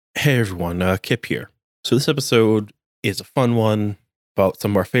Hey everyone, Kip here. So this episode is a fun one about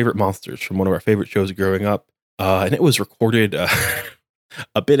some of our favorite monsters from one of our favorite shows growing up, and it was recorded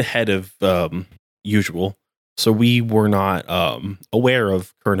a bit ahead of usual, so we were not aware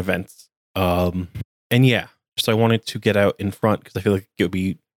of current events. And yeah, so I wanted to get out in front because I feel like it would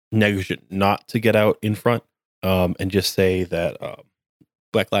be negligent not to get out in front and just say that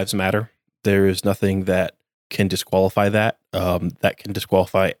Black Lives Matter. There is nothing that can disqualify that can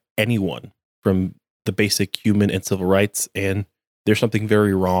disqualify anyone from the basic human and civil rights. And there's something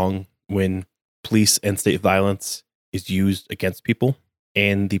very wrong when police and state violence is used against people.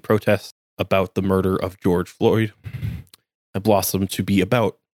 And the protests about the murder of George Floyd have blossomed to be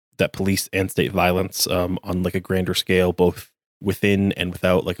about that police and state violence on like a grander scale, both within and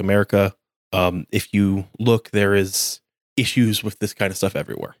without like America. If you look, there is issues with this kind of stuff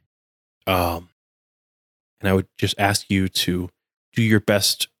everywhere. And I would just ask you to do your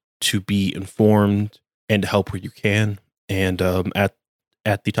best to be informed and to help where you can. And at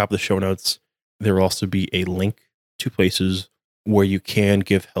the top of the show notes, there will also be a link to places where you can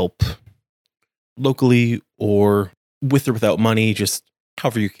give help locally or with or without money, just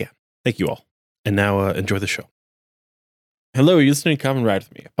however you can. Thank you all. And now enjoy the show. Hello, you're listening to Common Ride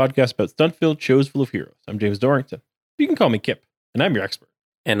with Me, a podcast about stunt-filled shows full of heroes. I'm James Dorrington. You can call me Kip, and I'm your expert.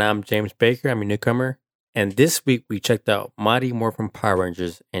 And I'm James Baker. I'm a newcomer. And this week we checked out Mighty Morphin Power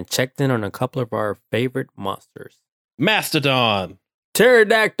Rangers and checked in on a couple of our favorite monsters. Mastodon.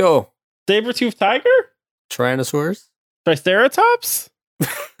 Pterodactyl. Saber-toothed tiger? Tyrannosaurus. Triceratops?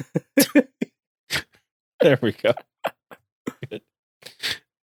 There we go. Good.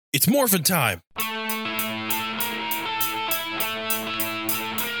 It's morphin' time.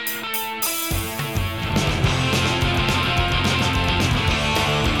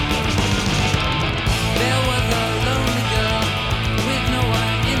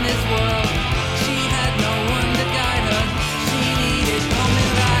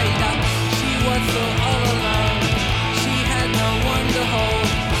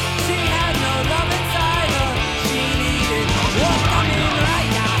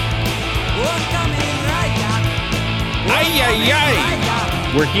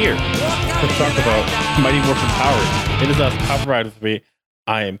 We're here to talk about Mighty Morphin Power Rangers. It is us, Common Ride with Me.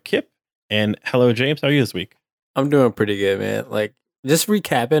 I am Kip, and hello, James. How are you this week? I'm doing pretty good, man. Like, just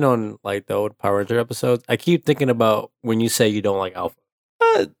recapping on like the old Power Ranger episodes. I keep thinking about when you say you don't like Alpha.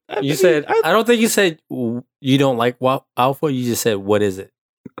 I don't think you said you don't like Alpha. You just said, what is it?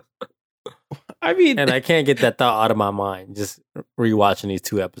 And I can't get that thought out of my mind just rewatching these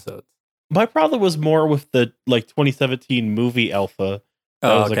two episodes. My problem was more with the like 2017 movie Alpha.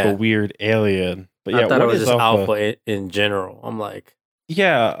 That was like a weird alien. But yeah, I thought it was just Alpha in general. I'm like,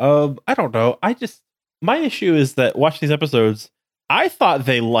 yeah, I don't know. My issue is that watching these episodes, I thought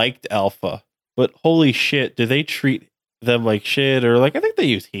they liked Alpha, but holy shit, do they treat them like shit? Or like, I think they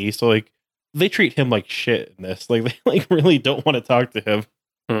use he, so like they treat him like shit in this. Like they like really don't want to talk to him.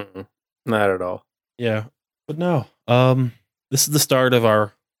 Not at all. Yeah, but no. This is the start of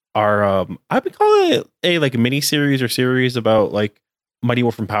our I've been calling it a like mini series or series about like Mighty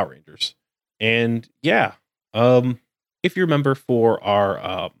Morphin Power Rangers. And yeah, if you remember for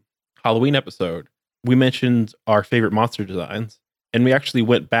our Halloween episode, we mentioned our favorite monster designs, and we actually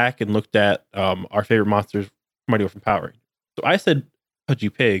went back and looked at our favorite monsters from Mighty Morphin Power Rangers. So I said Pudgy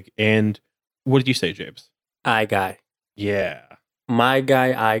Pig, and what did you say, James? I Guy. Yeah. My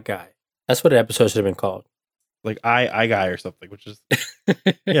Guy, I Guy. That's what the episode should have been called. Like I Guy or something, which is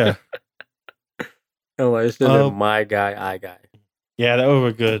yeah. No, it should have been My Guy, I Guy. Yeah, that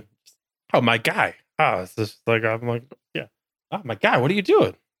would be good. Oh, my guy. Oh, it's just like I'm like, yeah. Oh my guy, what are you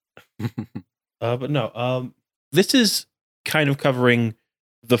doing? But no, this is kind of covering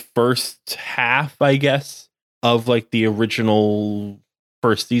the first half, I guess, of like the original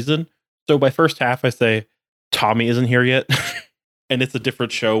first season. So by first half, I say Tommy isn't here yet, and it's a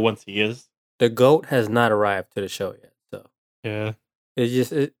different show once he is. The goat has not arrived to the show yet, so yeah,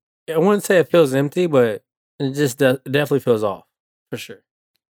 I wouldn't say it feels empty, but it just definitely feels off for sure.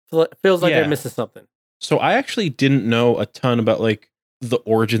 Feels like they're missing something. So I actually didn't know a ton about like the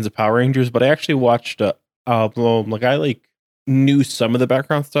origins of Power Rangers, but I actually watched like I like knew some of the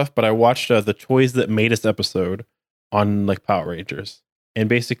background stuff, but I watched the Toys That Made Us episode on like Power Rangers, and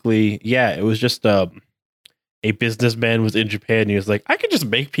basically, yeah, it was just a businessman was in Japan. And he was like, I could just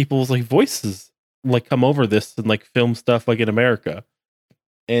make people's like voices like come over this and like film stuff like in America,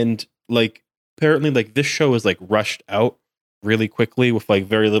 and like apparently like this show is like rushed out really quickly with like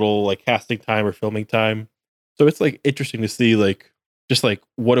very little like casting time or filming time. So it's like interesting to see like just like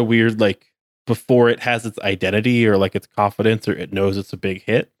what a weird like before it has its identity or like its confidence or it knows it's a big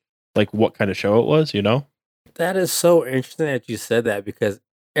hit, like what kind of show it was, you know? That is so interesting that you said that because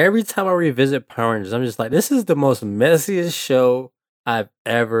every time I revisit Power Rangers, I'm just like, this is the most messiest show I've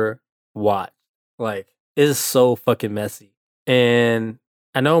ever watched. Like, it's so fucking messy. And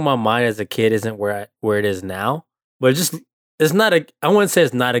I know my mind as a kid isn't where it is now, but it's not I wouldn't say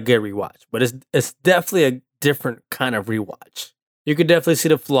it's not a good rewatch, but it's definitely a different kind of rewatch. You could definitely see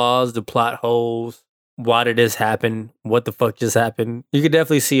the flaws, the plot holes, why did this happen? What the fuck just happened? You could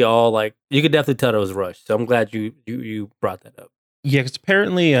definitely see you could definitely tell it was rushed. So I'm glad you brought that up. Yeah, because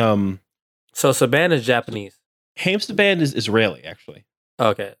apparently So Saban is Japanese. Haim Saban is Israeli, actually.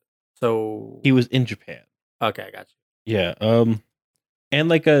 Okay. So He was in Japan. Okay, I got you. Yeah. And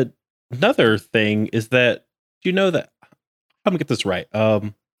like another thing is that, do you know that I'm gonna get this right.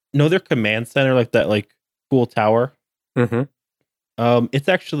 Know their command center, like that like cool tower? Mm-hmm. It's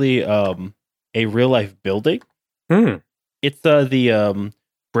actually a real life building. It's the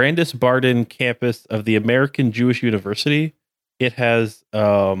Brandis Barden campus of the American Jewish University. It has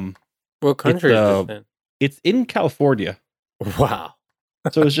what country is this in? It's in California. Wow.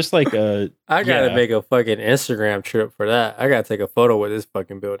 So it's just like I gotta make a fucking Instagram trip for that. I gotta take a photo with this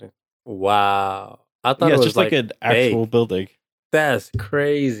fucking building. Wow. I thought it was just like an actual building. That's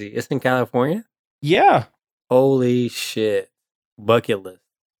crazy. It's in California? Yeah. Holy shit. Bucket list.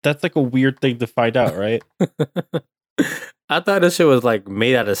 That's like a weird thing to find out, right? I thought this shit was like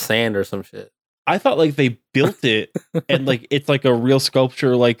made out of sand or some shit. I thought like they built it and like it's like a real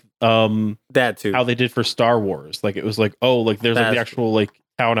sculpture, like that too. How they did for Star Wars. Like it was like, oh, like there's like the actual like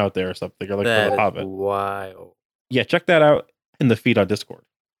town out there or something, or like that for the Hobbit. Wild. Yeah, check that out in the feed on Discord.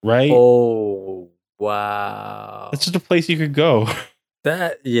 Right? Oh wow. It's just a place you could go.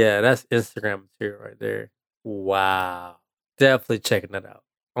 That's Instagram material right there. Wow. Definitely checking that out.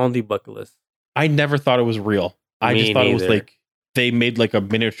 On the bucket list. I never thought it was real. I just thought it was like they made like a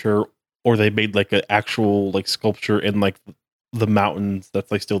miniature, or they made like an actual like sculpture in like the mountains that's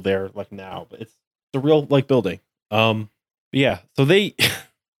like still there like now. But it's a real like building. Yeah. So they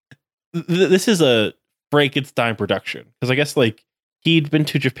this is a Frankenstein production, because I guess like he'd been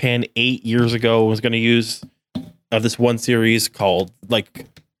to Japan 8 years ago and was going to use this one series called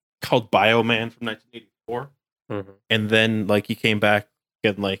Bioman from 1984. Mm-hmm. And then like he came back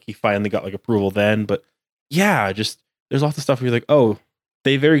and like he finally got like approval then. But yeah, just there's lots of stuff where you're like, oh,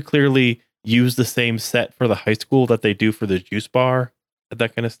 they very clearly use the same set for the high school that they do for the juice bar and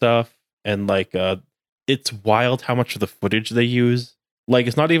that kind of stuff. And like it's wild how much of the footage they use. Like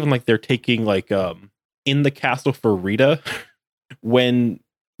it's not even like they're taking like in the castle for Rita when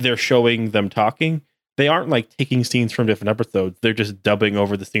they're showing them talking, they aren't like taking scenes from different episodes. They're just dubbing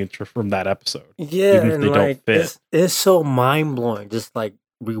over the scenes from that episode. Yeah, even if and they like don't fit. it's so mind blowing. Just like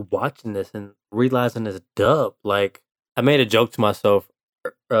rewatching this and realizing this dub. Like I made a joke to myself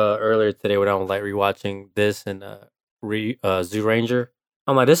earlier today when I was like rewatching this and Zoo Ranger.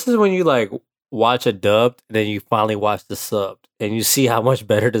 I'm like, this is when you like watch a dubbed and then you finally watch the subbed and you see how much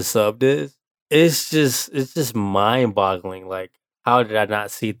better the subbed is. It's just mind boggling. Like, how did I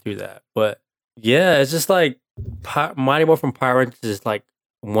not see through that? But yeah, it's just like Mighty Morphin Power Rangers is like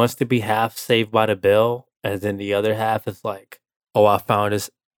wants to be half Saved by the Bell, and then the other half is like, oh, I found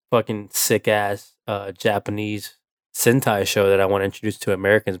this fucking sick ass Japanese Sentai show that I want to introduce to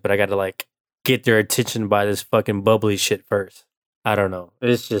Americans, but I got to like get their attention by this fucking bubbly shit first. I don't know.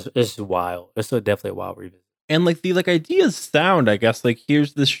 It's wild. It's definitely a wild revisit. And like the like ideas sound, I guess, like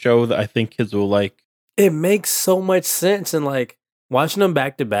here's this show that I think kids will like. It makes so much sense, and like watching them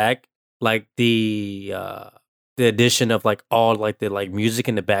back to back, like the addition of like all like the like music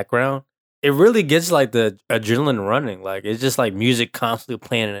in the background, it really gets like the adrenaline running. Like it's just like music constantly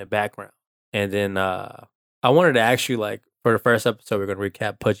playing in the background. And then I wanted to ask you, like, for the first episode, we're gonna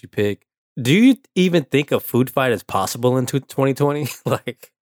recap Pudgy Pig. Do you even think a food fight is possible in 2020?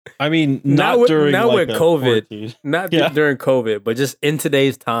 Like, I mean, not during with COVID, during COVID, but just in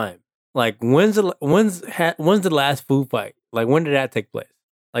today's time. Like, when's the last food fight? Like, when did that take place?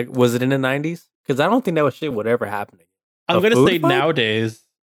 Like, was it in the 90s? Because I don't think that shit would ever happen again. I'm gonna say nowadays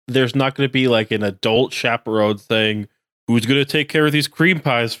there's not gonna be like an adult chaperone saying, "Who's gonna take care of these cream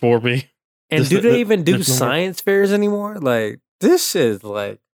pies for me?" And do they even do science fairs anymore? Like, this shit is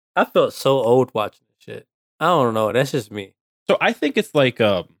like, I felt so old watching this shit. I don't know. That's just me. So I think it's like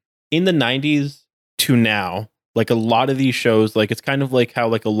in the 90s to now, like a lot of these shows, like it's kind of like how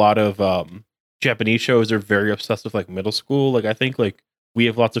like a lot of Japanese shows are very obsessed with like middle school. Like I think like we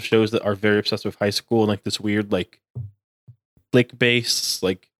have lots of shows that are very obsessed with high school and like this weird like click base,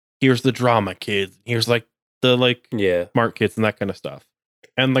 like here's the drama kids, here's like the like smart kids and that kind of stuff.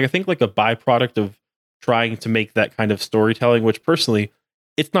 And like I think like a byproduct of trying to make that kind of storytelling, which personally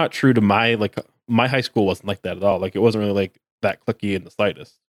it's not true to my high school wasn't like that at all. Like it wasn't really like that clicky in the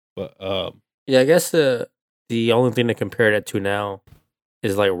slightest. But yeah, I guess the only thing to compare that to now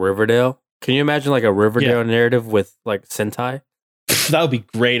is like Riverdale. Can you imagine like a Riverdale narrative with like Sentai? That would be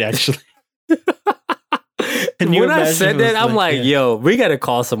great, actually. And when I said that, I'm like, yo, we got to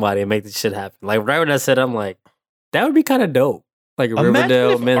call somebody and make this shit happen. Like right when I said, I'm like, that would be kind of dope. Like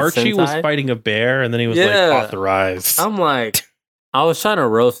Riverdale if Archie Sentai was fighting a bear and then he was like authorized. I'm like, I was trying to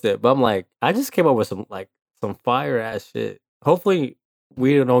roast it, but I'm like, I just came up with some fire ass shit. Hopefully,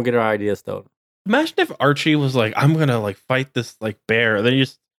 we don't get our ideas stolen. Imagine if Archie was like, I'm gonna like fight this like bear, and then he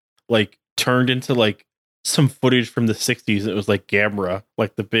just like turned into like some footage from the 60s. It was like Gamera,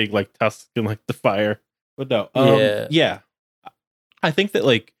 like the big like tusk and like the fire. But no, yeah. I think that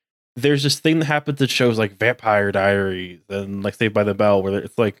like there's this thing that happens in shows like Vampire Diaries and like Saved by the Bell, where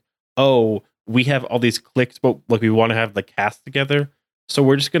it's like, oh, we have all these cliques, but like we want to have the cast together. So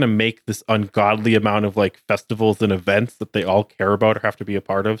we're just gonna make this ungodly amount of like festivals and events that they all care about or have to be a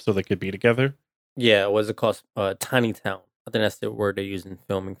part of, so they could be together. Yeah, what's it called? Tiny Town. I think that's the word they use in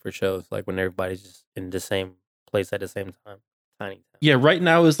filming for shows, like when everybody's just in the same place at the same time. Tiny Town. Yeah, right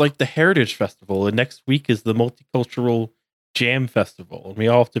now is like the Heritage Festival, and next week is the Multicultural Jam Festival, and we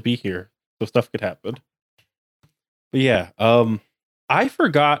all have to be here so stuff could happen. But yeah, I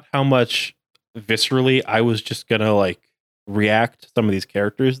forgot how much viscerally I was just gonna like react to some of these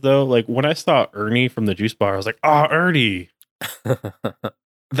characters though. Like when I saw Ernie from the juice bar, I was like, oh, Ernie.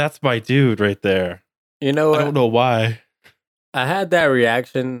 That's my dude right there. You know what? I don't know why. I had that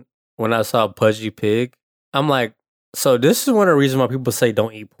reaction when I saw Pudgy Pig. I'm like, so this is one of the reasons why people say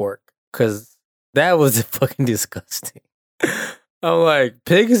don't eat pork, because that was fucking disgusting. I'm like,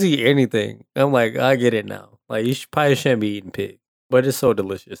 pigs eat anything. I'm like, I get it now. Like, you probably shouldn't be eating pig, but it's so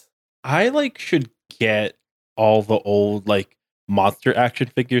delicious. I like should get all the old like monster action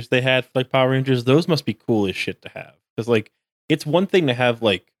figures they had for like Power Rangers. Those must be cool as shit to have, because like it's one thing to have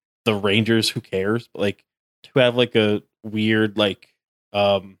like the Rangers, who cares, but like to have like a weird like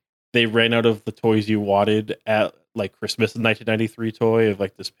they ran out of the toys you wanted at like Christmas in 1993 toy of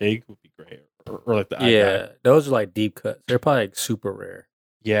like this pig would be great, or like the those are like deep cuts. They're probably like super rare.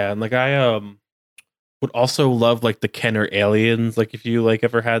 Yeah, and like I would also love like the Kenner aliens, like if you like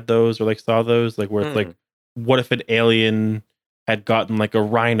ever had those or like saw those, like where it's like, what if an alien had gotten like a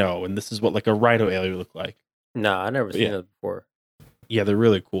rhino, and this is what like a rhino alien would look like. No, I never seen it before. Yeah, they're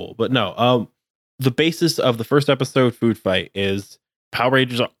really cool. But no, the basis of the first episode, Food Fight, is Power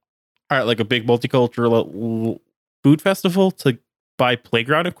Rangers are at like a big multicultural food festival to buy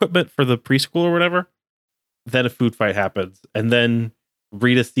playground equipment for the preschool or whatever. Then a food fight happens, and then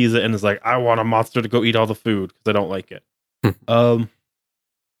Rita sees it and is like, I want a monster to go eat all the food because I don't like it. And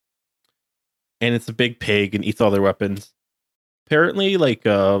it's a big pig and eats all their weapons. Apparently, like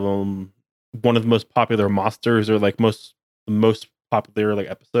one of the most popular monsters, or like most popular like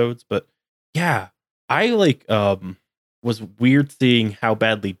episodes. But yeah, I like was weird seeing how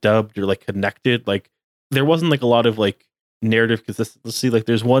badly dubbed or like connected. Like there wasn't like a lot of like narrative consistency. Like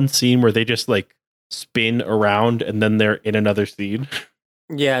there's one scene where they just like spin around and then they're in another scene.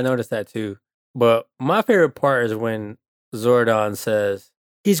 Yeah, I noticed that too. But my favorite part is when Zordon says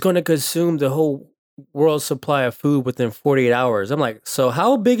he's going to consume the whole world's supply of food within 48 hours. I'm like, so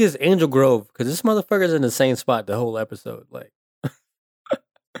how big is Angel Grove? Because this motherfucker's in the same spot the whole episode. Like,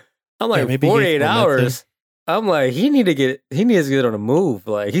 I'm like, yeah, 48 hours. I'm like, he needs to get on the move.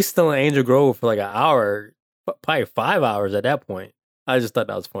 Like, he's still in Angel Grove for like an hour, probably 5 hours at that point. I just thought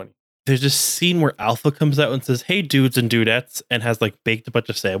that was funny. There's this scene where Alpha comes out and says, hey, dudes and dudettes, and has like baked a bunch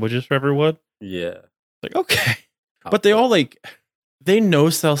of sandwiches for everyone. Yeah. Like, okay. Alpha. But they all like, they no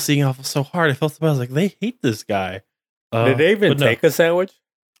sell seeing Alpha so hard. I felt I was like, they hate this guy. Did they even take a sandwich?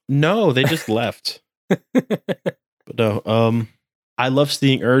 No, they just left. But no, I love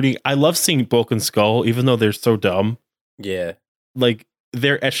seeing Ernie. I love seeing Bulk and Skull, even though they're so dumb. Yeah. Like,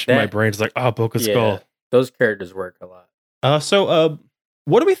 they're etched in my brain. It's like, oh, Bulk and Skull. Those characters work a lot. So,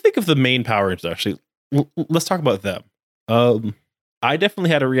 what do we think of the main Power Rangers, actually? Let's talk about them. I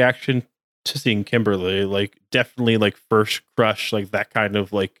definitely had a reaction to seeing Kimberly. Like, definitely, like, first crush, like, that kind of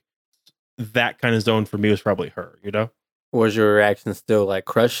zone for me was probably her, you know? Was your reaction still, like,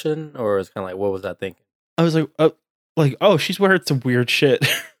 crushing? Or was kind of like, what was I thinking? I was like, oh, she's wearing some weird shit.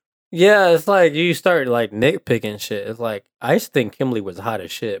 Yeah, it's like, you start, like, nitpicking shit. It's like, I used to think Kimberly was hot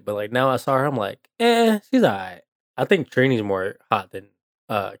as shit. But, like, now I saw her, I'm like, she's all right. I think Trini's more hot than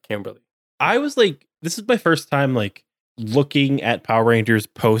Kimberly. I was like, this is my first time like looking at Power Rangers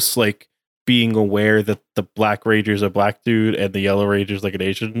posts, like being aware that the Black Ranger's a black dude and the Yellow Ranger's like an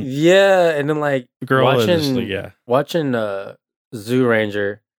Asian. Yeah, and then like girl watching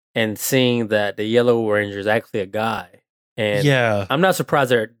Zoolander and seeing that the Yellow Ranger is actually a guy. And Yeah. I'm not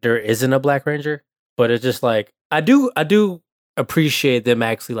surprised there isn't a Black Ranger, but it's just like I do appreciate them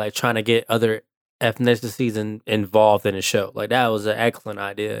actually like trying to get other ethnicities involved in the show. Like that was an excellent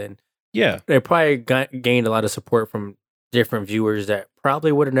idea, and Yeah. they probably gained a lot of support from different viewers that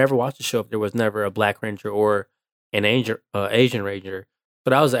probably would have never watched the show if there was never a Black Ranger or an Asian Ranger. So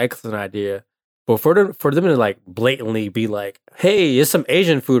that was an excellent idea. But for them to like blatantly be like, "Hey, it's some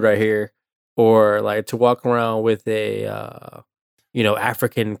Asian food right here," or like to walk around with a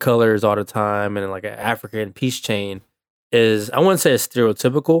African colors all the time and like an African peace chain is, I wouldn't say it's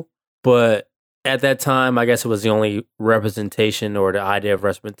stereotypical, but at that time, I guess it was the only representation or the idea of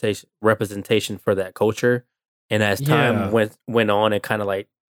representation for that culture. And as time went on, it kind of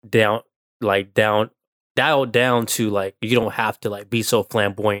down dialed down to like you don't have to like be so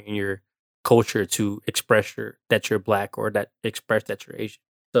flamboyant in your culture to express that you're Black or that express that you're Asian.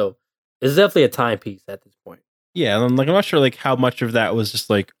 So it's definitely a timepiece at this point. Yeah, and I'm not sure like how much of that was just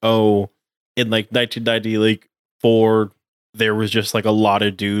like, oh, in like 1990, like 4, there was just like a lot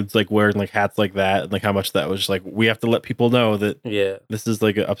of dudes like wearing like hats like that, and like how much that was just like we have to let people know that this is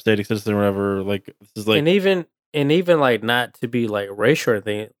like an upstating citizen or whatever. Like this is like and even like not to be like racial or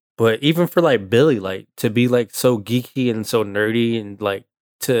anything, but even for like Billy, like to be like so geeky and so nerdy and like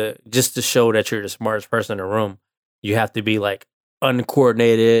to show that you're the smartest person in the room, you have to be like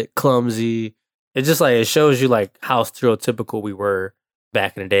uncoordinated, clumsy. It's just like it shows you like how stereotypical we were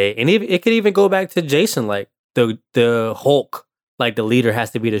back in the day, and even it could even go back to Jason, like the Hulk, like the leader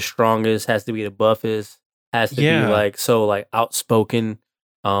has to be the strongest, has to be the buffest, has to be like so like outspoken.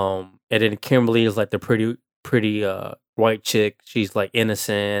 And then Kimberly is like the pretty white chick. She's like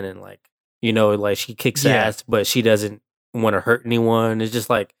innocent and like like she kicks ass, but she doesn't want to hurt anyone. It's just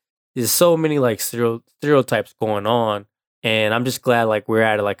like there's so many like stereotypes going on, and I'm just glad like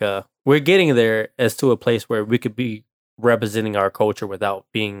we're getting there as to a place where we could be representing our culture without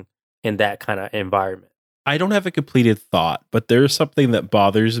being in that kind of environment. I don't have a completed thought, but there's something that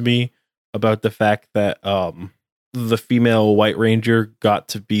bothers me about the fact that the female White Ranger got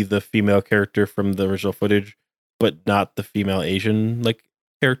to be the female character from the original footage, but not the female Asian like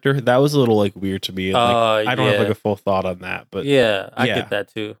character. That was a little like weird to me. Like, I don't have like a full thought on that, but I get that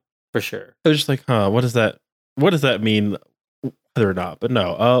too, for sure. I was just like, what does that mean, whether or not? But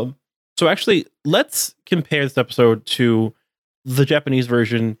no. So actually, let's compare this episode to the Japanese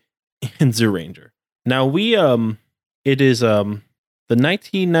version in Zoolander. Now it is the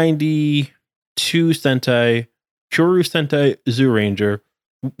 1992 Sentai Kyoru Sentai Zoolander,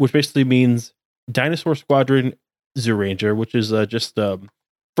 which basically means Dinosaur Squadron Zoolander, which is just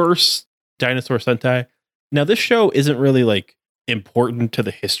first Dinosaur Sentai. Now this show isn't really like important to the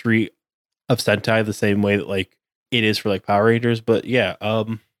history of Sentai the same way that like it is for like Power Rangers, but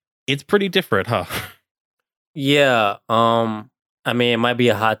it's pretty different, huh? Yeah. I mean, it might be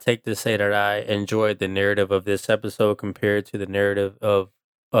a hot take to say that I enjoyed the narrative of this episode compared to the narrative of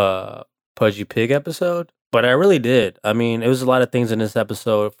Pudgy Pig episode, but I really did. I mean, it was a lot of things in this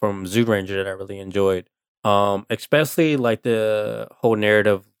episode from Zoolander that I really enjoyed. Especially like the whole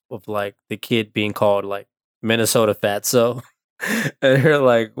narrative of like the kid being called like Minnesota Fatso. And they're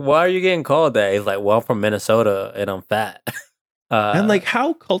like, "Why are you getting called that?" He's like, "Well, I'm from Minnesota and I'm fat." And like,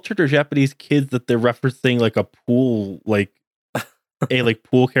 how cultured are Japanese kids that they're referencing like a pool, like a like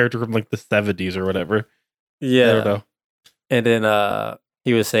pool character from like the 70s or whatever? Yeah, I don't know. And then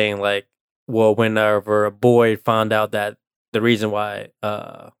he was saying like, well, whenever a boy found out that the reason why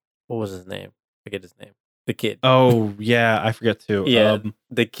what was his name? Forget his name. The kid. Oh yeah, I forget too. Yeah,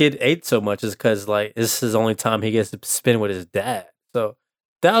 the kid ate so much is because like this is his only time he gets to spend with his dad. So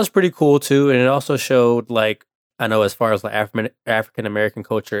that was pretty cool too, and it also showed like I know as far as like African American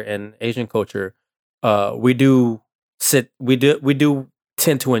culture and Asian culture, we do tend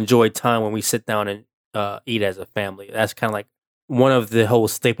to enjoy time when we sit down and eat as a family. That's kind of like one of the whole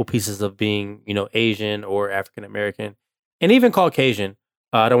staple pieces of being Asian or African American, and even Caucasian.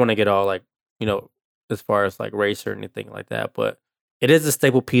 I don't want to get all like as far as like race or anything like that, but it is a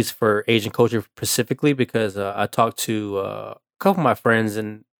staple piece for Asian culture specifically because I talked to a couple of my friends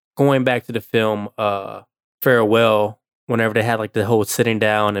and going back to the film Farewell, whenever they had like the whole sitting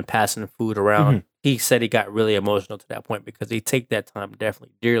down and passing food around, he said he got really emotional to that point because they take that time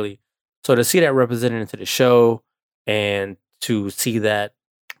definitely dearly. So to see that represented into the show and to see that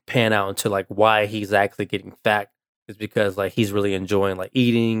pan out into like why he's actually getting fat is because like he's really enjoying like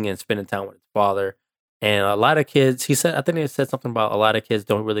eating and spending time with his father. And a lot of kids, I think they said something about a lot of kids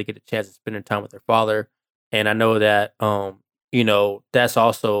don't really get a chance to spend their time with their father. And I know that, that's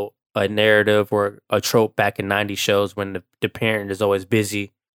also a narrative or a trope back in 90s shows when the parent is always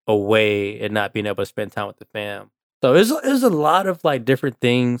busy away and not being able to spend time with the fam. So there's a lot of like different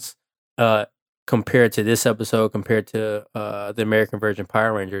things compared to this episode, compared to the American Virgin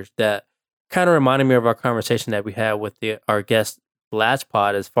Power Rangers, that kind of reminded me of our conversation that we had with our guest last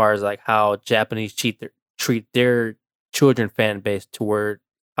pod, as far as like how Japanese treat their children fan base toward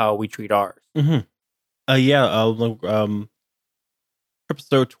how we treat ours. Mm-hmm.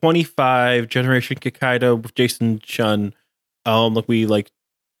 Episode 25, Generation Kikaido with Jason Chun. Like we like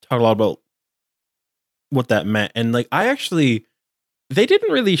talked a lot about what that meant, and like they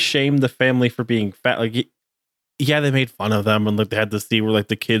didn't really shame the family for being fat. Like, yeah, they made fun of them, and like they had to see where like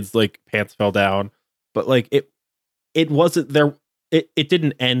the kids like pants fell down, but like it wasn't there. It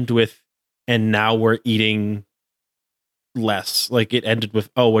didn't end with, and now we're eating less. Like it ended with,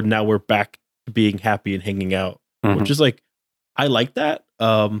 oh, and now we're back to being happy and hanging out, which is like, I like that.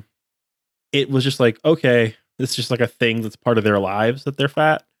 It was just like, okay, this is just like a thing that's part of their lives that they're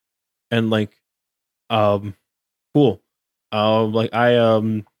fat, and like, cool. Like I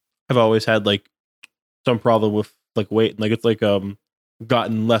have always had like some problem with like weight, and like it's like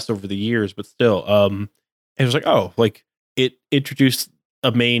gotten less over the years, but still, it was like, oh, like it introduced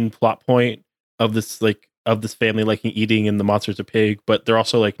a main plot point of this family liking eating, and the monster's a pig, but they're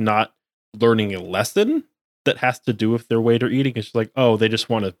also like not learning a lesson that has to do with their weight or eating. It's just like, oh, they just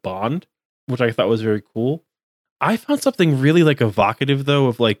want to bond, which I thought was very cool. I found something really like evocative though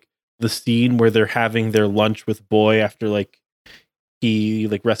of like the scene where they're having their lunch with Boy after like he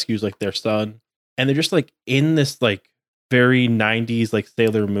like rescues like their son, and they're just like in this like very 90s like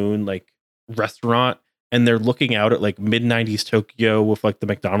Sailor Moon like restaurant, and they're looking out at like mid 90s Tokyo with like the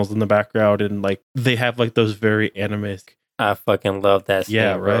McDonald's in the background, and like they have like those very anime. I fucking love that scene.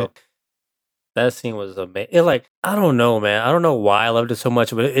 Yeah, right. Bro. That scene was amazing. Like, I don't know, man. I don't know why I loved it so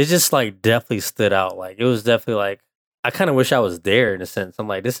much, but it just like definitely stood out. Like, it was definitely like, I kind of wish I was there in a sense. I'm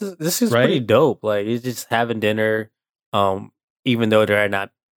like, this is Right? pretty dope. Like, it's just having dinner, even though they're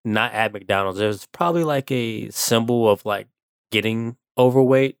not at McDonald's. There's probably like a symbol of like getting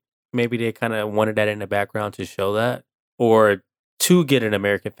overweight. Maybe they kind of wanted that in the background to show that, or to get an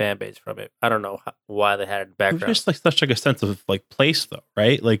American fan base from it. I don't know why they had it in the background. It was just like such like a sense of like place though,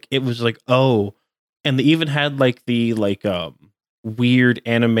 right? Like it was like, oh, and they even had like the like weird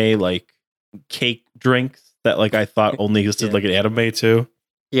anime like cake drinks that like I thought only existed like an anime too.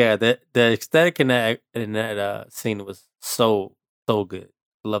 Yeah, the aesthetic in that scene was so good.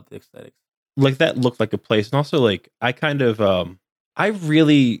 Love the aesthetics. Like that looked like a place, and also like I kind of I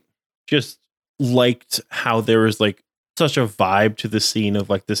really just liked how there was like such a vibe to the scene of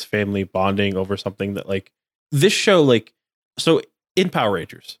like this family bonding over something that like this show like, so in Power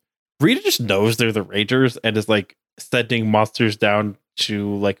Rangers, Rita just knows they're the Rangers and is like sending monsters down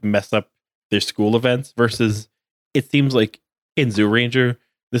to like mess up their school events, versus it seems like in Zyuranger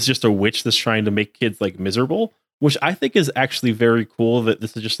this is just a witch that's trying to make kids like miserable, which I think is actually very cool. That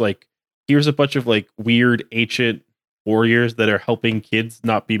this is just like, here's a bunch of like weird ancient warriors that are helping kids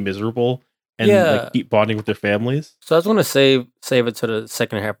not be miserable and like keep bonding with their families. So I was going to save it to the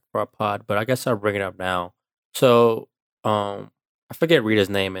second half of our pod, but I guess I'll bring it up now. So I forget Rita's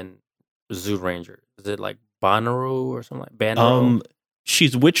name in Zyuranger. Is it like Banaru or something like Bandora?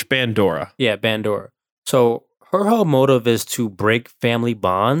 She's Witch Bandora. Yeah, Bandora. So her whole motive is to break family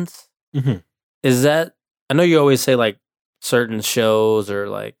bonds. Mm-hmm. Is that, I know you always say like certain shows or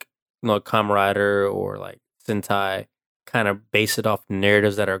like, you know, Kamen Rider or like Sentai kind of base it off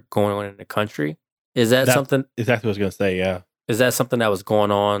narratives that are going on in the country. Is that something? Exactly what I was going to say, yeah. Is that something that was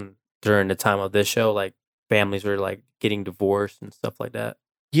going on during the time of this show? Like families were like getting divorced and stuff like that?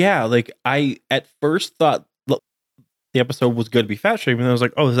 Yeah, like I at first thought the episode was going to be fat shaming, and I was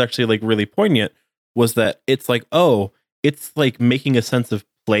like, oh, this is actually like really poignant. Was that it's like, oh, it's like making a sense of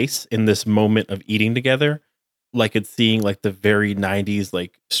place in this moment of eating together. Like it's seeing like the very 90s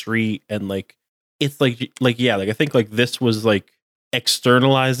like street, and like it's like yeah, like I think like this was like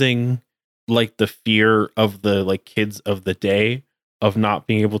externalizing like the fear of the like kids of the day of not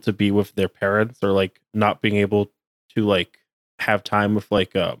being able to be with their parents, or like not being able to like have time with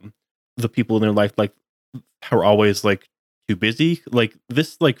like the people in their life like are always like too busy. Like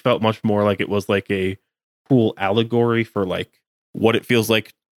this like felt much more like it was like a cool allegory for like what it feels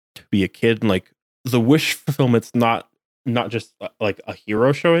like to be a kid, and like the wish fulfillment's not just like a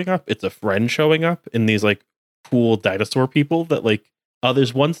hero showing up, it's a friend showing up in these like cool dinosaur people that like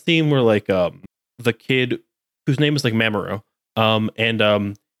there's one scene where like the kid whose name is like Mamoru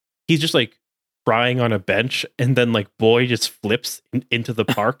and he's just like crying on a bench, and then like Boy just flips into the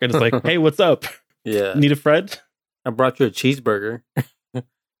park and is like, hey, what's up? Yeah, need a friend? I brought you a cheeseburger.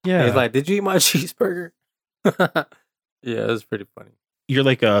 Yeah. He's like, "Did you eat my cheeseburger?" Yeah, it was pretty funny. You're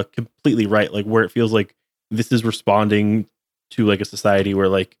like completely right. Like where it feels like this is responding to like a society where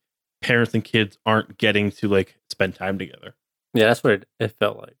like parents and kids aren't getting to like spend time together. Yeah, that's what it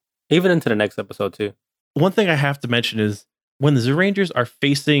felt like. Even into the next episode too. One thing I have to mention is when the Zoorangers are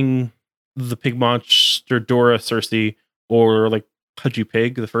facing the pig monster Dora, Cersei, or like Pudgy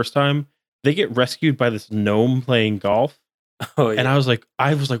Pig the first time, they get rescued by this gnome playing golf. Oh, yeah. And I was like,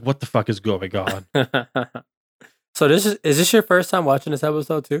 what the fuck is going on? So is this your first time watching this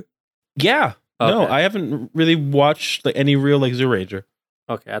episode too? Yeah. Okay. No, I haven't really watched like any real like Zooranger.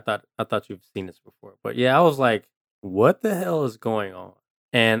 Okay, I thought you've seen this before. But yeah, I was like, what the hell is going on?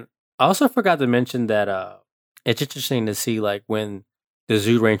 And I also forgot to mention that it's interesting to see like when the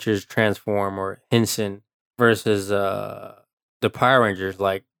Zoorangers transform or Henson versus the Power Rangers.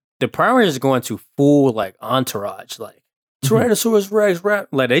 Like the Power Rangers going to full like entourage, like Tyrannosaurus Rex, rap.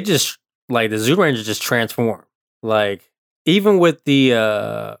 Like they just like the Zoorangers just transform. Like even with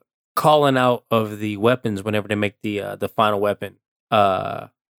the calling out of the weapons whenever they make the final weapon, Power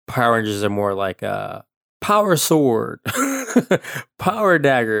Rangers are more like power sword, power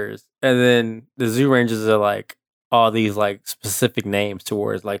daggers, and then the Zoorangers are like all these like specific names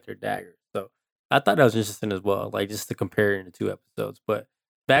towards like their daggers. So I thought that was interesting as well, like just to compare in the two episodes. But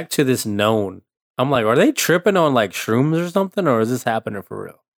back to this known, I'm like, are they tripping on like shrooms or something, or is this happening for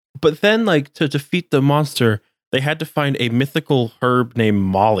real? But then, like to defeat the monster, they had to find a mythical herb named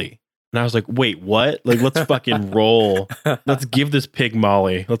Molly. And I was like, wait, what? Like, let's fucking roll. Let's give this pig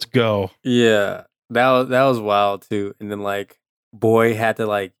Molly. Let's go. Yeah. That was wild too. And then like Boy had to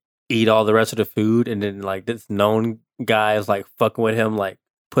like eat all the rest of the food, and then like this known guy is like fucking with him, like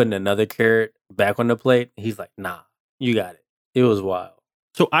putting another carrot back on the plate. He's like, nah, you got it. It was wild.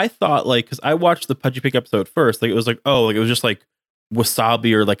 So I thought like, because I watched the Pudgy Pig episode first, like it was like, oh, like it was just like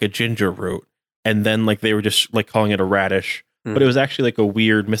wasabi or like a ginger root. And then like they were just like calling it a radish, but it was actually like a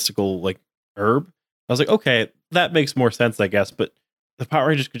weird mystical like herb. I was like, okay, that makes more sense, I guess. But the Power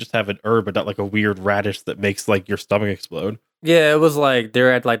Rangers could just have an herb, but not like a weird radish that makes like your stomach explode. Yeah, it was like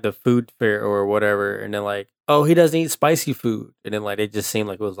they're at like the food fair or whatever, and then like, oh, he doesn't eat spicy food, and then like it just seemed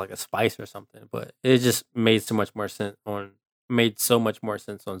like it was like a spice or something. But it just made so much more sense on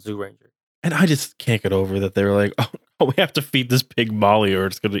Zoolander. And I just can't get over that they were like, oh, we have to feed this pig Molly or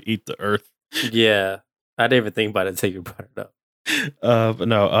it's going to eat the earth. Yeah, I didn't even think about it until you brought it up. But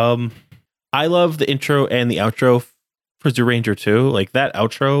no, I love the intro and the outro for Zoolander 2. Like that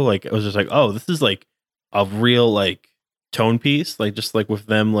outro, like it was just like, oh, this is like a real like tone piece, like just like with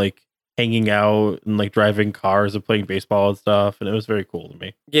them like hanging out and like driving cars and playing baseball and stuff, and it was very cool to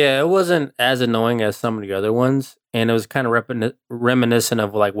me. Yeah, it wasn't as annoying as some of the other ones, and it was kind of reminiscent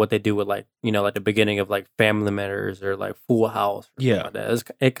of like what they do with like, you know, like the beginning of like Family Matters or like Full House. Or yeah, like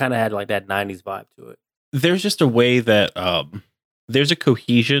that. It kind of had like that 90s vibe to it. There's just a way that there's a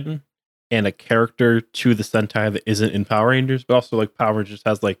cohesion and a character to the Sentai that isn't in Power Rangers, but also like Power Rangers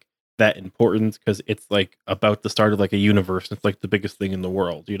has like that importance because it's like about the start of like a universe. It's like the biggest thing in the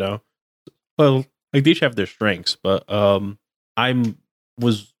world, you know. Well, like they each have their strengths, but I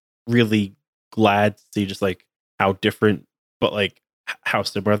was really glad to see just like how different, but like how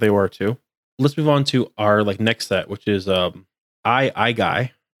similar they were too. Let's move on to our like next set, which is I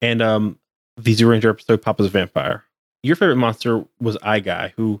Guy and the Zoolander episode Papa's Vampire. Your favorite monster was I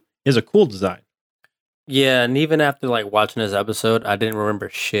Guy, who is a cool design. Yeah, and even after like watching this episode, I didn't remember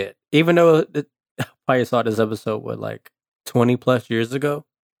shit. Even though I probably saw this episode like 20 plus years ago.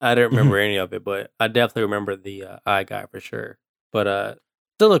 I didn't remember any of it, but I definitely remember the I Guy for sure. But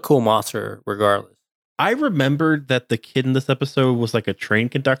still a cool monster regardless. I remembered that the kid in this episode was like a train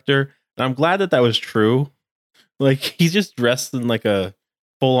conductor, and I'm glad that was true. Like he's just dressed in like a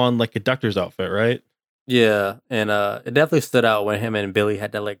full on like conductor's outfit, right? Yeah, and it definitely stood out when him and Billy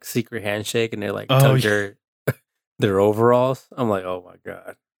had that like secret handshake, and they like tucked their overalls. I'm like, oh my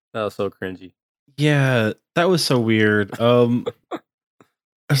god, that was so cringy. Yeah, that was so weird.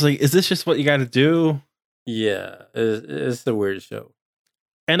 I was like, is this just what you got to do? Yeah, it's the weird show.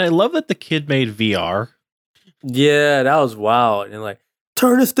 And I love that the kid made VR. Yeah, that was wild. And like,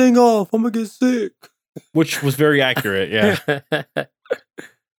 turn this thing off. I'm going to get sick. Which was very accurate, yeah.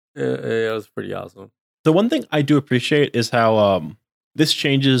 It was pretty awesome. The one thing I do appreciate is how this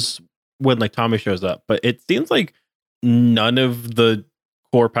changes when like Tommy shows up. But it seems like none of the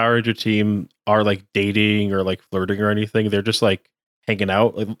core Power Ranger team are like dating or like flirting or anything. They're just like hanging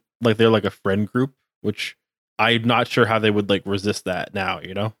out, like they're like a friend group, which I'm not sure how they would like resist that now,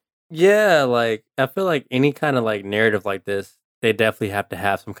 you know? Yeah, like I feel like any kind of like narrative like this, they definitely have to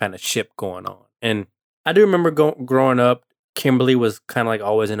have some kind of ship going on. And I do remember growing up, Kimberly was kind of like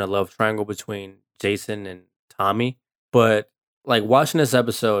always in a love triangle between Jason and Tommy. But like watching this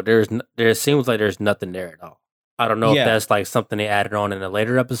episode, there seems like there's nothing there at all. I don't know if that's like something they added on in the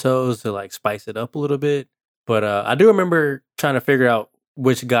later episodes to like spice it up a little bit. But I do remember trying to figure out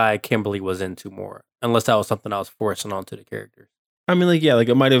which guy Kimberly was into more, unless that was something I was forcing onto the characters. I mean, like, yeah, like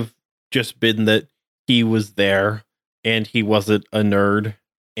it might have just been that he was there and he wasn't a nerd,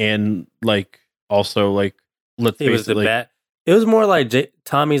 and like also like let's face it, like, it was more like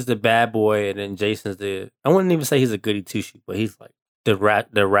Tommy's the bad boy, and then Jason's I wouldn't even say he's a goody two shoe, but he's like the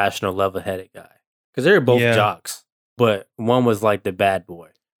rational, level headed guy. Because they were both jocks, but one was like the bad boy.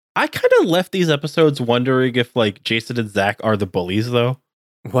 I kind of left these episodes wondering if like Jason and Zach are the bullies, though.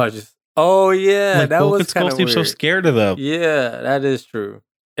 What? Oh yeah, like, that Bulk was and Skull kind of seem so scared of them. Yeah, that is true.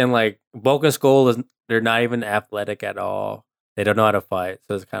 And like Bulk and Skull they're not even athletic at all. They don't know how to fight,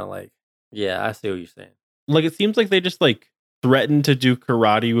 so it's kind of like, yeah, I see what you're saying. Like it seems like they just like threaten to do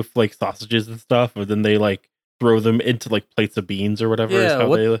karate with like sausages and stuff, and then they like throw them into like plates of beans or whatever.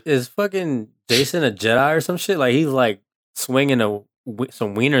 Yeah, is fucking Jason a Jedi or some shit? Like he's like swinging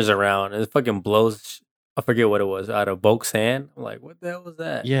some wieners around and it fucking blows. I forget what it was out of Bulk's hand. I'm like, what the hell was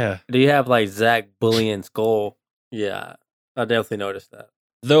that? Yeah. Do you have like Zach bullying Skull? Yeah, I definitely noticed that.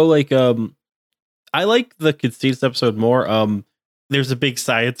 Though, like, I like the Conceits episode more. There's a big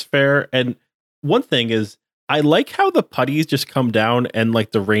science fair, and one thing is, I like how the putties just come down and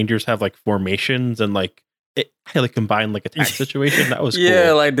like the Rangers have like formations and like it like combined like attack situation. That was yeah,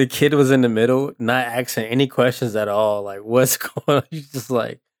 cool. like the kid was in the middle, not asking any questions at all. Like, what's going on? He's just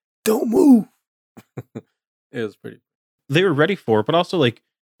like, don't move. It was pretty. They were ready for it, but also like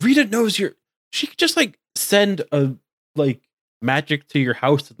Rita knows she could just like send a like magic to your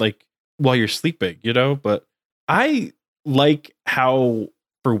house like while you're sleeping, you know? But I like how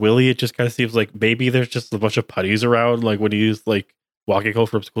for Willie it just kind of seems like maybe there's just a bunch of putties around. Like when he's like walking home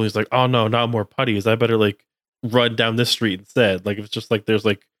from school, he's like, oh no, not more putties. I better like run down this street instead. Like it's just like there's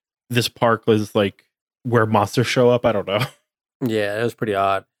like this park is like where monsters show up. I don't know. Yeah, it was pretty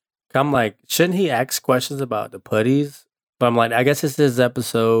odd. I'm like, shouldn't he ask questions about the putties? But I'm like, I guess this is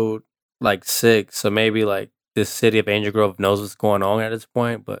episode like 6, so maybe like this city of Angel Grove knows what's going on at this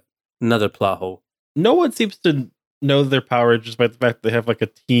point. But another plot hole. No one seems to know their power just by the fact they have like a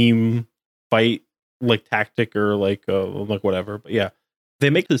team fight like tactic or like whatever. But yeah, they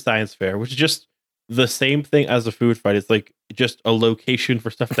make the science fair, which is just the same thing as a food fight. It's like just a location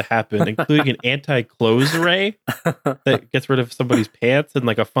for stuff to happen, including an anti-clothes ray that gets rid of somebody's pants and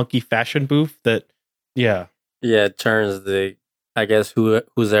like a funky fashion booth that it turns I guess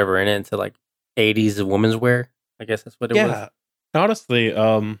who's ever in it into like 80s women's wear. I guess that's what it was. Honestly,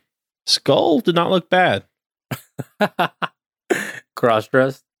 Skull did not look bad.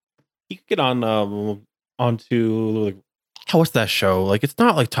 Cross-dressed. He could get onto like, what's that show? Like it's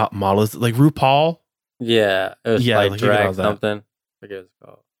not like Top Model, is it like RuPaul? Yeah, it was like drag something. I forget what it's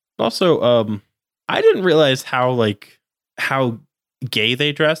called. Also, I didn't realize how gay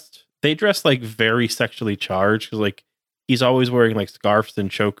they dressed. They dressed like very sexually charged because like he's always wearing like scarves and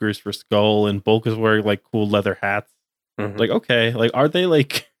chokers for Skull, and Bulk is wearing like cool leather hats. Mm-hmm. Like, okay, like are they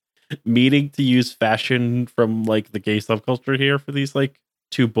like meaning to use fashion from like the gay subculture here for these like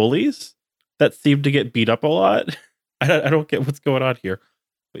two bullies that seem to get beat up a lot? I don't get what's going on here.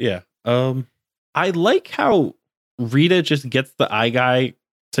 But yeah, I like how Rita just gets the eye guy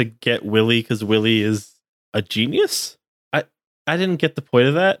to get Willie because Willie is a genius. I didn't get the point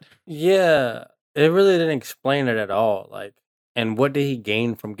of that. Yeah, it really didn't explain it at all. Like, and what did he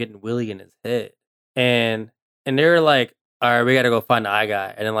gain from getting Willie in his head? And they were like, all right, we got to go find the eye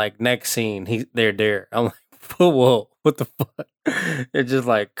guy. And then like next scene, they're there. I'm like, whoa, what the fuck? It just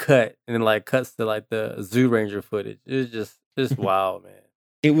like cut and then like cuts to like the Zoo Ranger footage. It was just wild, man.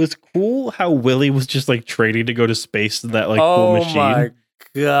 It was cool how Willie was just like training to go to space in that like cool machine. Oh my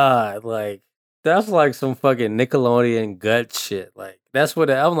god, like that's like some fucking Nickelodeon gut shit. Like that's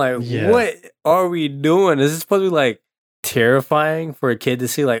what I'm like. Yeah. What are we doing? Is this supposed to be like terrifying for a kid to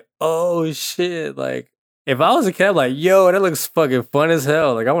see? Like, oh shit! Like if I was a kid, I'm like, yo, that looks fucking fun as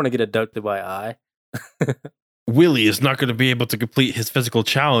hell. Like I want to get abducted by Eye. Willie is not going to be able to complete his physical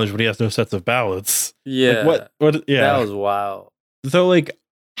challenge when he has no sense of balance. Yeah, like, what? Yeah, that was wild. So like,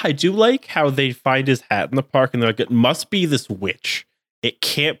 I do like how they find his hat in the park and they're like, it must be this witch. It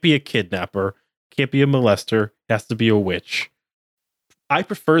can't be a kidnapper. Can't be a molester. It has to be a witch. I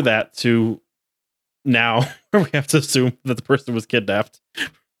prefer that to now where we have to assume that the person was kidnapped.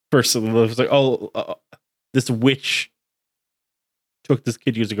 Personally, it's like, this witch took this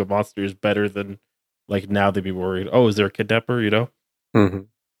kid using a monster is better than like now they'd be worried. Oh, is there a kidnapper? You know. Mm-hmm.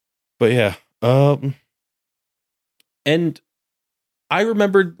 But yeah, And I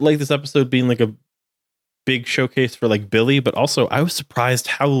remembered like this episode being like a big showcase for like Billy, but also I was surprised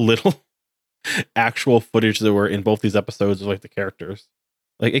how little actual footage there were in both these episodes of like the characters.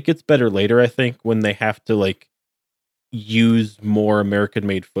 Like it gets better later, I think, when they have to like use more American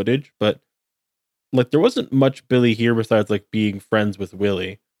made footage, but like there wasn't much Billy here besides like being friends with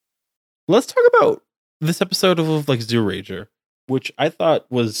Willie. Let's talk about this episode of like Zoolager, which I thought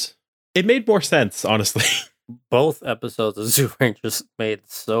it made more sense, honestly. Both episodes of Zoo Rangers made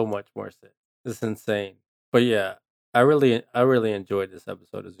so much more sense. It's insane. But yeah, I really enjoyed this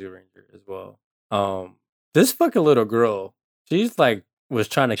episode of Zoo Ranger as well. This fucking little girl, she's like was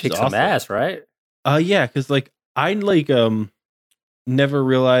trying to kick some ass, right? Yeah, because like I like never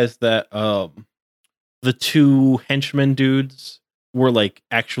realized that the two henchmen dudes were like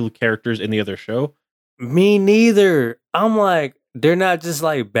actual characters in the other show. Me neither. I'm like, they're not just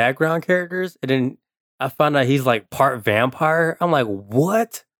like background characters. And then I found out he's like part vampire. I'm like,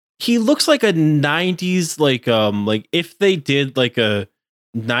 what? He looks like a 90s like if they did like a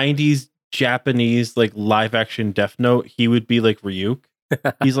 90s Japanese like live action Death Note, he would be like Ryuk.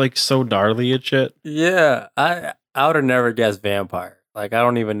 He's like so gnarly and shit. Yeah, I would have never guessed vampire. Like I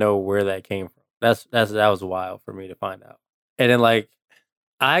don't even know where that came from. That was wild for me to find out. And then like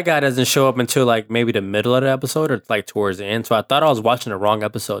Guy doesn't show up until like maybe the middle of the episode or like towards the end. So I thought I was watching the wrong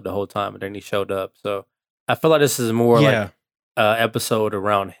episode the whole time, and then he showed up. So I feel like this is more like episode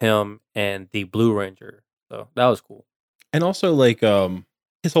around him and the Blue Ranger. So that was cool. And also like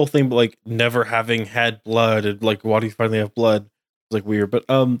his whole thing like never having had blood and like why do you finally have blood? It's like weird. But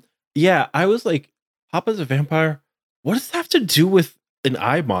yeah, I was like, Papa's a vampire? What does that have to do with an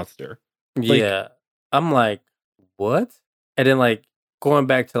eye monster? Like, yeah. I'm like, what? And then like going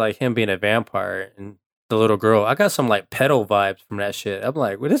back to like him being a vampire and the little girl, I got some like pedo vibes from that shit. I'm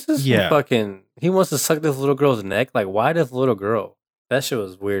like, well, this is fucking. He wants to suck this little girl's neck. Like, why this little girl? That shit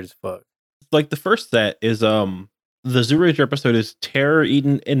was weird as fuck. Like the first set is the Zoolager episode is terror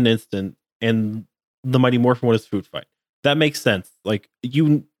eaten in an instant, and the Mighty Morphin One is food fight. That makes sense. Like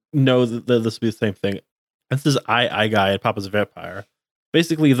you know that this will be the same thing. This is I Guy and Papa's a vampire.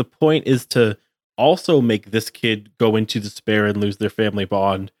 Basically, the point is to also make this kid go into despair and lose their family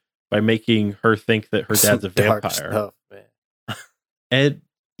bond by making her think that her dad's a vampire. Stuff, man. And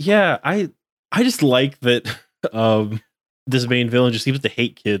yeah, I just like that this main villain just seems to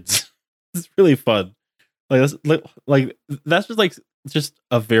hate kids. It's really fun. That's just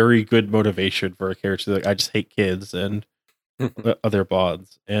a very good motivation for a character. Like I just hate kids and other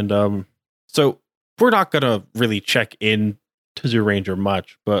bonds. And so we're not gonna really check in to Zoolager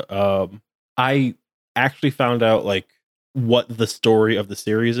much, but I actually found out like what the story of the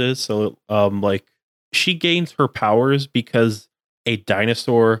series is. So like she gains her powers because a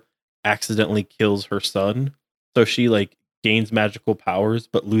dinosaur accidentally kills her son. So she like gains magical powers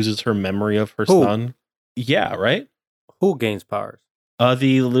but loses her memory of her son. Yeah, right? Who gains powers?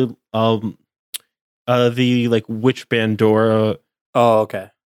 The like witch Bandora. Oh,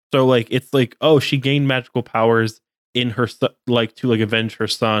 okay. So like it's like, oh, she gained magical powers in her like to like avenge her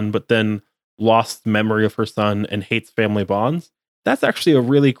son, but then lost memory of her son and hates family bonds. That's actually a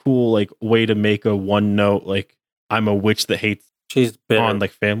really cool like way to make a one note like I'm a witch that hates she's bitter on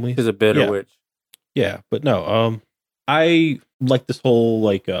like family. She's a bitter witch. Yeah, but no, I like this whole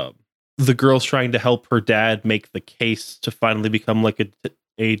like the girl's trying to help her dad make the case to finally become like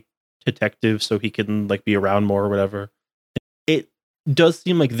a detective so he can like be around more or whatever. It does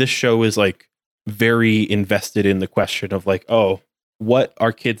seem like this show is like very invested in the question of like, oh, what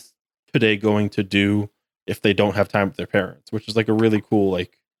are kids today going to do if they don't have time with their parents, which is like a really cool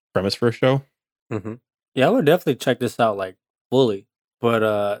like premise for a show. Mm-hmm. Yeah, I would definitely check this out like fully.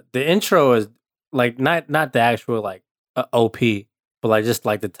 But the intro is like not the actual like OP, but like just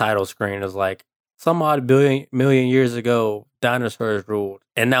like the title screen is like some odd million years ago dinosaurs ruled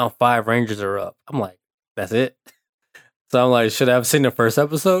and now 5 rangers are up. I'm like, that's it. So I'm like, should I have seen the first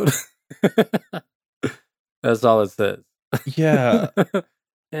episode? That's all it says. Yeah.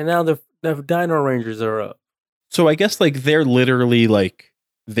 And now the Dino Rangers are up. So I guess like they're literally like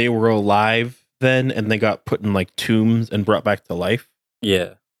they were alive then and they got put in like tombs and brought back to life.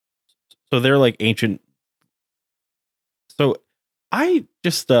 Yeah. So they're like ancient. So I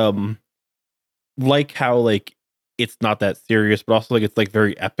just like how like it's not that serious, but also like it's like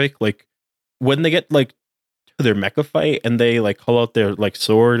very epic. Like when they get like to their mecha fight and they like call out their like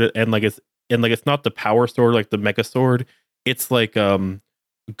sword and like it's not the power sword like the mecha sword. It's like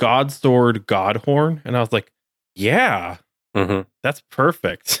God Sword, God Horn, and I was like, yeah, that's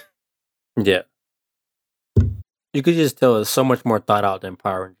perfect. Yeah, you could just tell it's so much more thought out than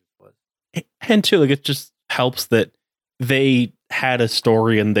Power Rangers was. And too, like it just helps that they had a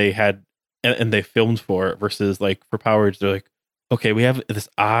story and they filmed for it versus like for Power Rangers, they're like, okay, we have this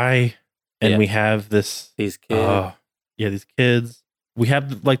eye and we have these kids. These kids. We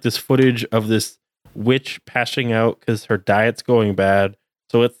have like this footage of this witch passing out because her diet's going bad.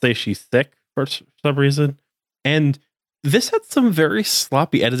 So let's say she's sick for some reason. And this had some very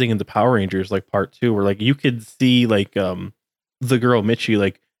sloppy editing in the Power Rangers, like part 2, where like you could see like the girl Michi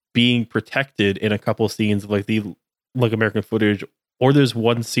like being protected in a couple scenes of like the like American footage. Or there's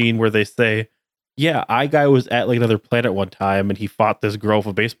one scene where they say, yeah, I guy was at like another planet one time and he fought this girl with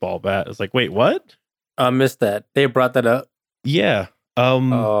a baseball bat. It's like, wait, what? I missed that. They brought that up. Yeah.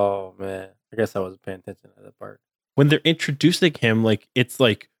 Oh man, I guess I wasn't paying attention to that part. When they're introducing him, like it's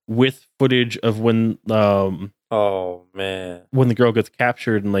like with footage of when oh man, when the girl gets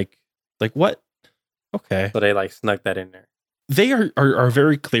captured and like what? Okay. So they like snuck that in there. They are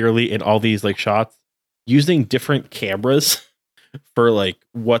very clearly in all these like shots using different cameras for like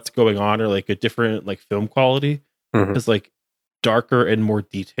what's going on or like a different like film quality. It's like darker and more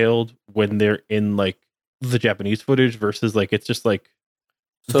detailed when they're in like the Japanese footage versus like it's just like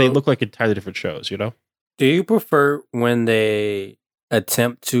they look like entirely different shows, you know? Do you prefer when they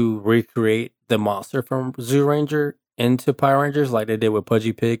attempt to recreate the monster from Zyuranger into Power Rangers like they did with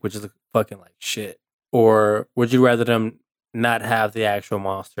Pudgy Pig, which is fucking like shit? Or would you rather them not have the actual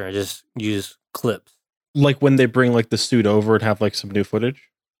monster and just use clips? Like when they bring like the suit over and have like some new footage?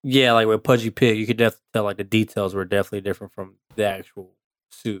 Yeah, like with Pudgy Pig, you could definitely tell like the details were definitely different from the actual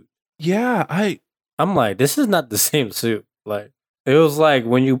suit. Yeah, I'm like, this is not the same suit. Like, it was like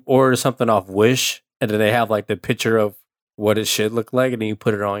when you order something off Wish and then they have like the picture of what it should look like and then you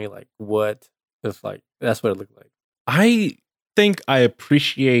put it on, you're like, what? It's like, that's what it looked like. I think I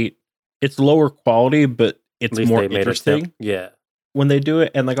appreciate it's lower quality, but it's more interesting. Yeah. When they do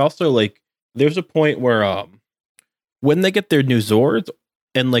it. And like also like there's a point where when they get their new Zords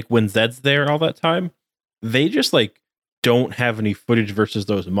and like when Zed's there all that time, they just like don't have any footage versus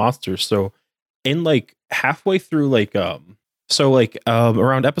those monsters. So in like halfway through like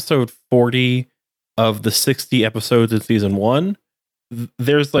around episode 40 of the 60 episodes in season 1,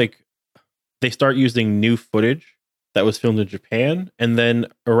 there's like they start using new footage that was filmed in Japan, and then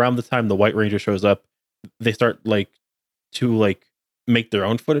around the time the White Ranger shows up, they start like to like make their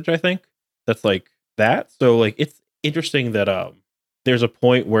own footage, I think. That's like that. So like it's interesting that there's a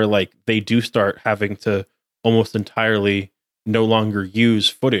point where like they do start having to almost entirely no longer use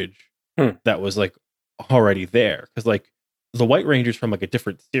footage that was like already there, because like the White Ranger's from like a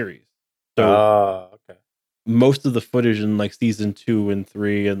different series. So okay. Most of the footage in like season 2 and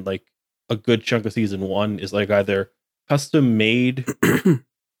 3 and like a good chunk of season 1 is like either custom made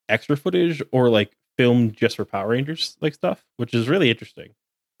extra footage or like filmed just for Power Rangers like stuff, which is really interesting.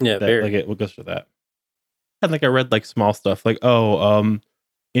 Yeah, that, like it goes for that. And like I read like small stuff like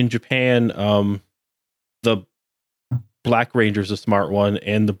in Japan the Black Ranger's a smart one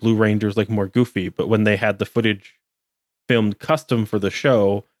and the Blue Ranger's like more goofy, but when they had the footage filmed custom for the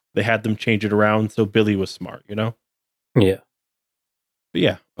show, they had them change it around so Billy was smart, you know? Yeah. But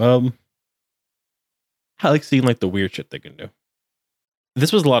yeah, I like seeing like the weird shit they can do.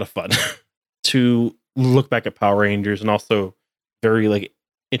 This was a lot of fun to look back at Power Rangers, and also very like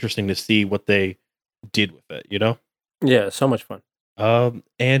interesting to see what they did with it, you know? Yeah, so much fun.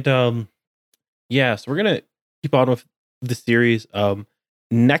 Yeah, so we're gonna keep on with the series.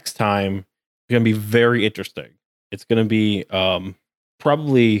 Next time it's gonna be very interesting. It's gonna be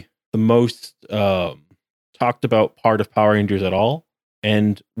probably the most talked about part of Power Rangers at all,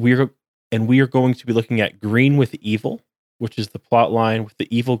 and we are going to be looking at Green with Evil, which is the plot line with the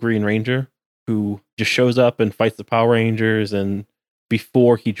evil Green Ranger who just shows up and fights the Power Rangers and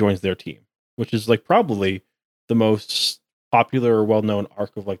before he joins their team, which is like probably the most popular or well-known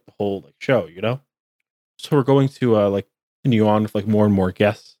arc of like the whole like show, you know? So we're going to like continue on with like more and more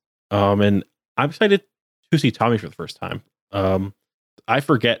guests. And I'm excited to see Tommy for the first time. I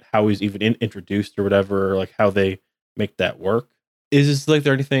forget how he's even introduced or whatever, or like how they make that work. Is like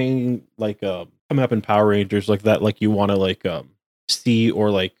there anything like coming up in Power Rangers like that like you want to like see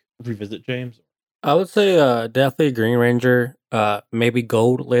or like revisit, James? I would say definitely Green Ranger, maybe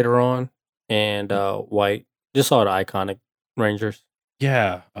Gold later on, and White. Just all the iconic Rangers.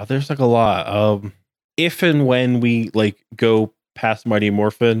 Yeah, there's like a lot. If and when we like go past Mighty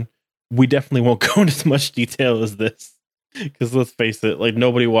Morphin, we definitely won't go into as much detail as this, because let's face it, like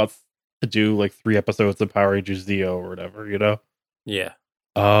nobody wants to do like 3 episodes of Power Rangers Zeo or whatever, you know? Yeah.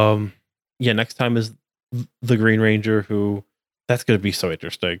 Yeah, next time is the Green Ranger, who that's going to be so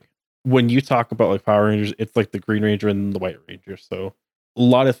interesting. When you talk about like Power Rangers, it's like the Green Ranger and the White Ranger. So a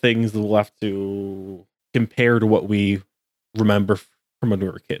lot of things we'll have to compare to what we remember from when we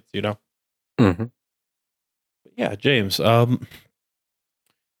were kids, you know? Mm-hmm. Yeah, James.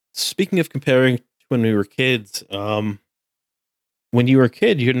 Speaking of comparing to when we were kids, when you were a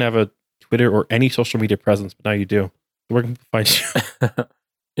kid, you didn't have a Twitter or any social media presence, but now you do. Where can people find you?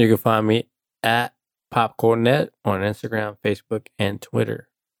 You can find me at PopcornNet on Instagram, Facebook, and Twitter.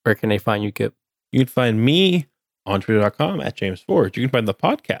 Where can they find you, Kip? You can find me on twitter.com at James Ford. You can find the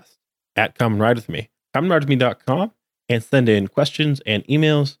podcast at Come and Ride With Me, ComeandRideWithMe.com, and send in questions and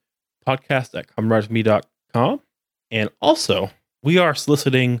emails, podcast at ComeandRideWithMe.com. And also, we are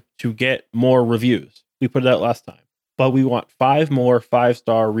soliciting to get more reviews. We put it out last time, but we want 5 more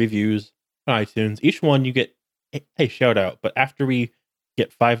 5-star reviews on iTunes. Each one you get a shout out, but after we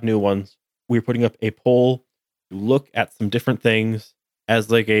get 5 new ones, we're putting up a poll to look at some different things as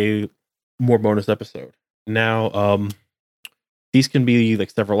like a more bonus episode. Now, these can be like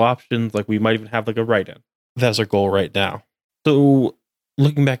several options. Like we might even have like a write-in. That's our goal right now. So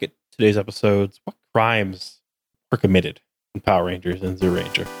looking back at today's episodes, what crimes were committed in Power Rangers and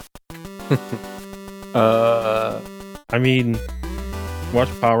Zyuranger? I mean, watch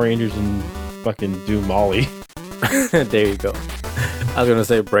Power Rangers and fucking do Molly. There you go. I was gonna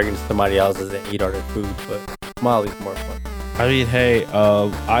say breaking somebody else's and eat all their food, but Molly's more fun. I mean, hey,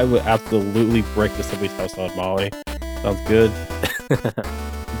 I would absolutely break to somebody's house on Molly. Sounds good.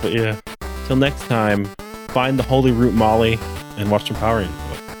 But yeah, till next time, find the Holy Root Molly and watch some Power Rangers.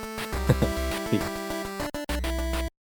 Peace.